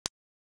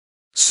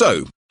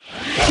So,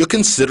 you're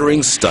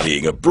considering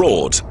studying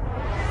abroad.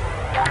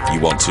 You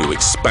want to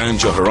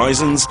expand your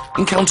horizons,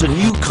 encounter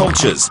new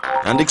cultures,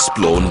 and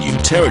explore new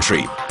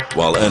territory,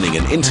 while earning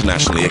an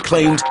internationally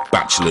acclaimed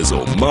bachelor's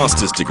or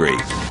master's degree.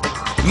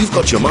 You've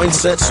got your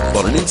mindset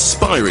on an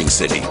inspiring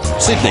city.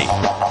 Sydney,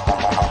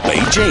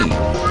 Beijing,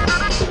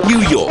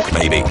 New York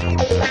maybe.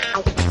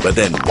 But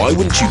then why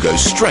wouldn't you go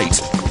straight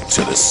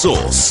to the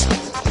source?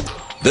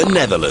 The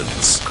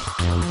Netherlands.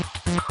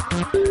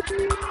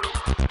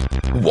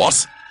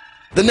 What?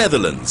 The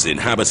Netherlands,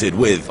 inhabited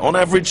with, on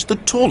average, the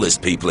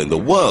tallest people in the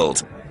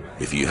world.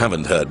 If you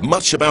haven't heard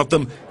much about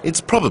them, it's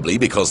probably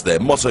because their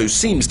motto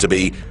seems to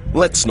be,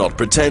 let's not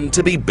pretend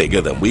to be bigger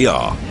than we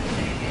are.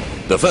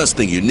 The first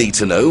thing you need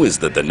to know is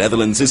that the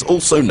Netherlands is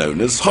also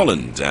known as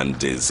Holland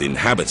and is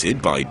inhabited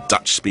by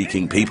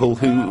Dutch-speaking people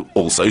who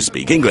also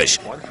speak English.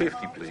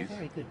 150, please.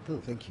 Very good,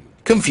 cool, thank you.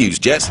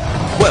 Confused yet?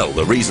 Well,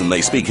 the reason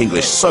they speak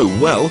English so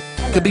well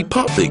can be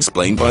partly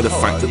explained by the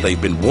fact that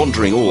they've been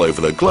wandering all over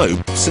the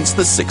globe since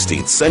the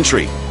 16th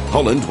century.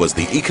 Holland was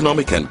the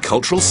economic and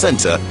cultural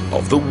centre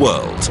of the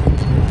world.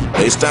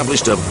 They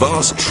established a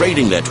vast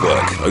trading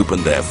network,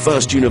 opened their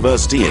first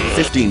university in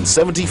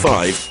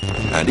 1575,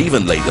 and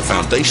even laid the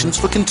foundations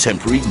for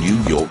contemporary New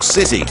York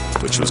City,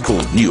 which was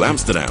called New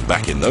Amsterdam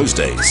back in those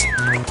days.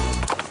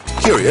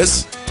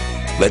 Curious?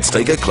 Let's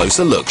take a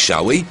closer look,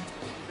 shall we?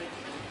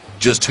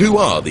 Just who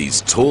are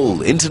these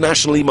tall,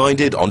 internationally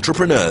minded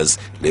entrepreneurs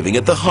living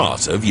at the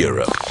heart of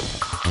Europe?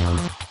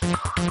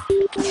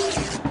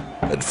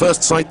 At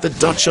first sight, the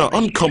Dutch are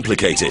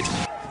uncomplicated,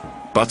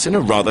 but in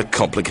a rather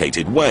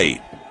complicated way.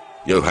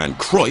 Johan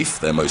Cruyff,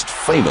 their most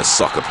famous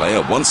soccer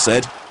player, once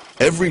said,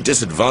 "Every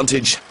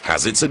disadvantage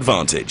has its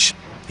advantage."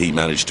 He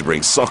managed to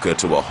bring soccer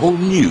to a whole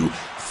new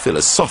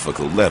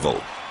philosophical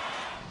level.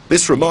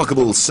 This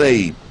remarkable,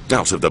 say,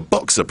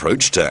 out-of-the-box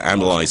approach to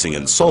analysing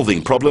and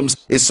solving problems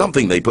is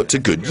something they put to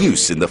good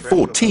use in the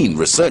 14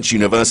 research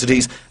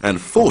universities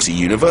and 40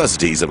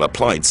 universities of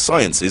applied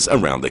sciences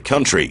around the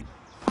country.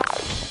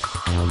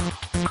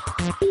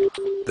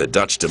 The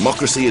Dutch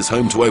democracy is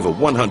home to over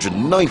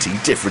 190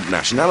 different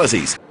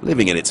nationalities,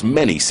 living in its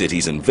many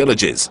cities and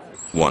villages.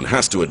 One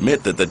has to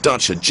admit that the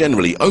Dutch are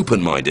generally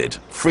open-minded,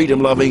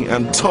 freedom-loving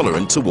and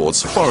tolerant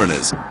towards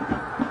foreigners.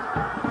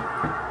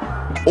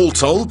 All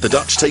told, the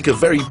Dutch take a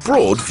very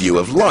broad view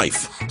of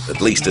life, at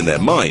least in their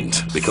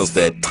mind, because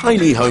their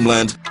tiny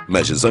homeland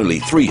measures only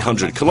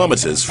 300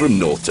 kilometers from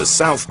north to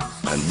south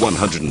and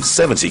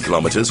 170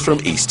 kilometers from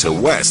east to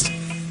west.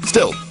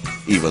 Still,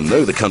 even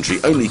though the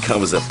country only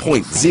covers a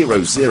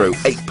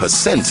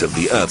 0.008% of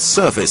the Earth's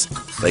surface,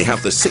 they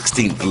have the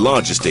 16th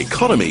largest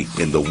economy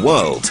in the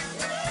world.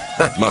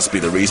 That must be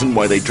the reason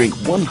why they drink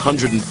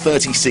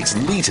 136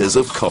 liters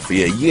of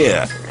coffee a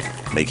year,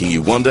 making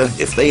you wonder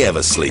if they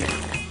ever sleep.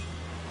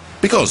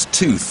 Because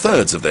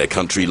 2/3 of their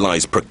country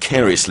lies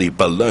precariously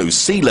below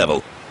sea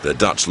level, the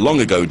Dutch long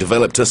ago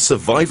developed a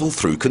survival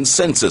through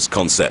consensus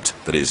concept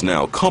that is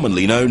now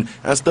commonly known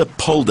as the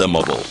polder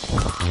model.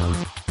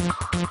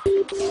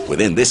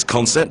 Within this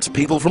concept,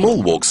 people from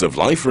all walks of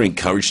life are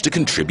encouraged to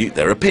contribute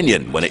their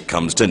opinion when it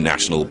comes to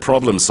national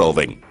problem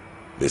solving.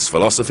 This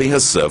philosophy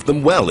has served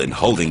them well in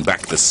holding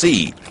back the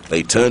sea.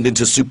 They turned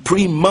into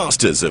supreme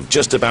masters of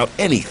just about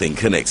anything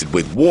connected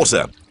with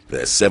water.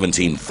 Their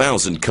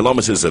 17,000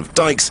 kilometers of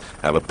dikes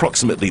have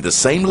approximately the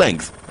same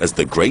length as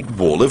the Great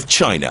Wall of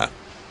China.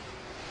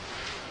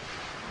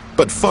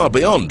 But far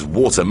beyond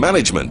water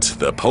management,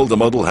 the polder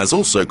model has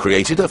also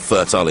created a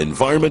fertile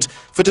environment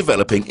for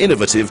developing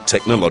innovative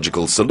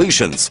technological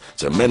solutions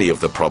to many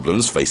of the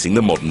problems facing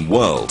the modern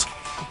world.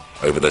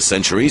 Over the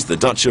centuries, the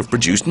Dutch have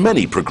produced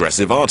many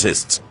progressive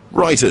artists,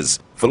 writers,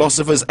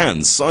 philosophers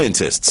and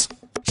scientists.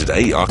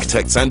 Today,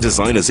 architects and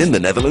designers in the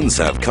Netherlands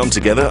have come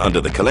together under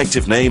the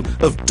collective name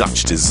of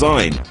Dutch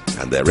design,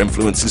 and their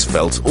influence is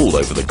felt all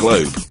over the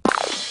globe.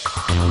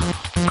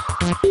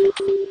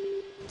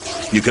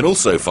 You can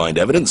also find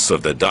evidence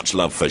of the Dutch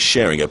love for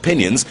sharing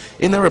opinions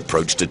in their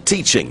approach to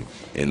teaching.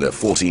 In the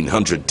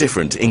 1,400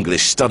 different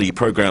English study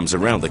programs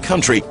around the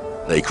country,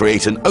 they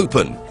create an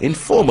open,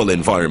 informal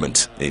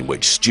environment in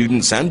which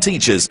students and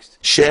teachers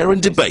share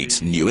and debate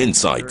new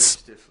insights.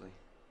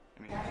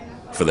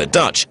 For the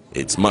Dutch,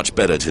 it's much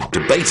better to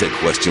debate a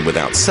question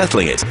without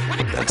settling it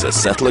than to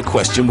settle a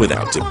question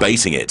without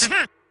debating it.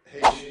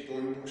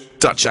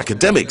 Dutch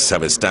academics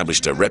have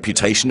established a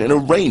reputation in a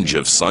range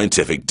of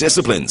scientific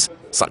disciplines,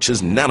 such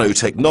as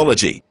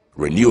nanotechnology,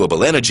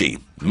 renewable energy,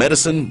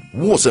 medicine,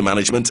 water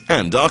management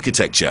and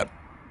architecture.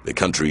 The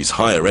country's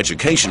higher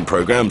education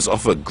programs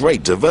offer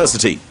great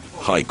diversity,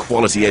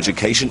 high-quality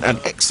education and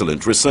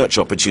excellent research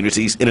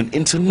opportunities in an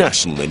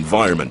international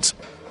environment.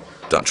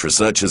 Dutch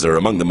researchers are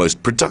among the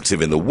most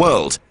productive in the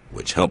world,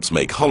 which helps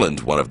make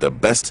Holland one of the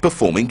best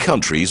performing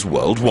countries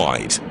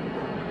worldwide.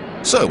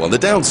 So on the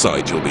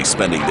downside, you'll be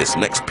spending this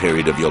next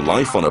period of your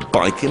life on a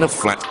bike in a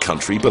flat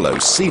country below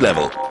sea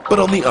level. But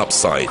on the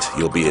upside,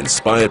 you'll be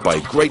inspired by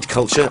great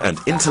culture and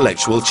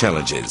intellectual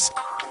challenges.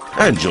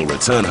 and you'll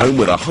return home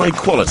with a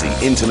high-quality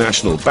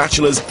international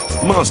bachelor's,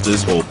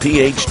 master's or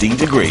PhD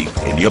degree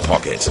in your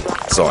pocket.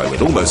 So I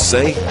would almost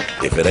say,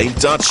 if it ain't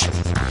Dutch,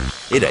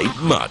 it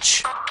ain't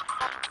much.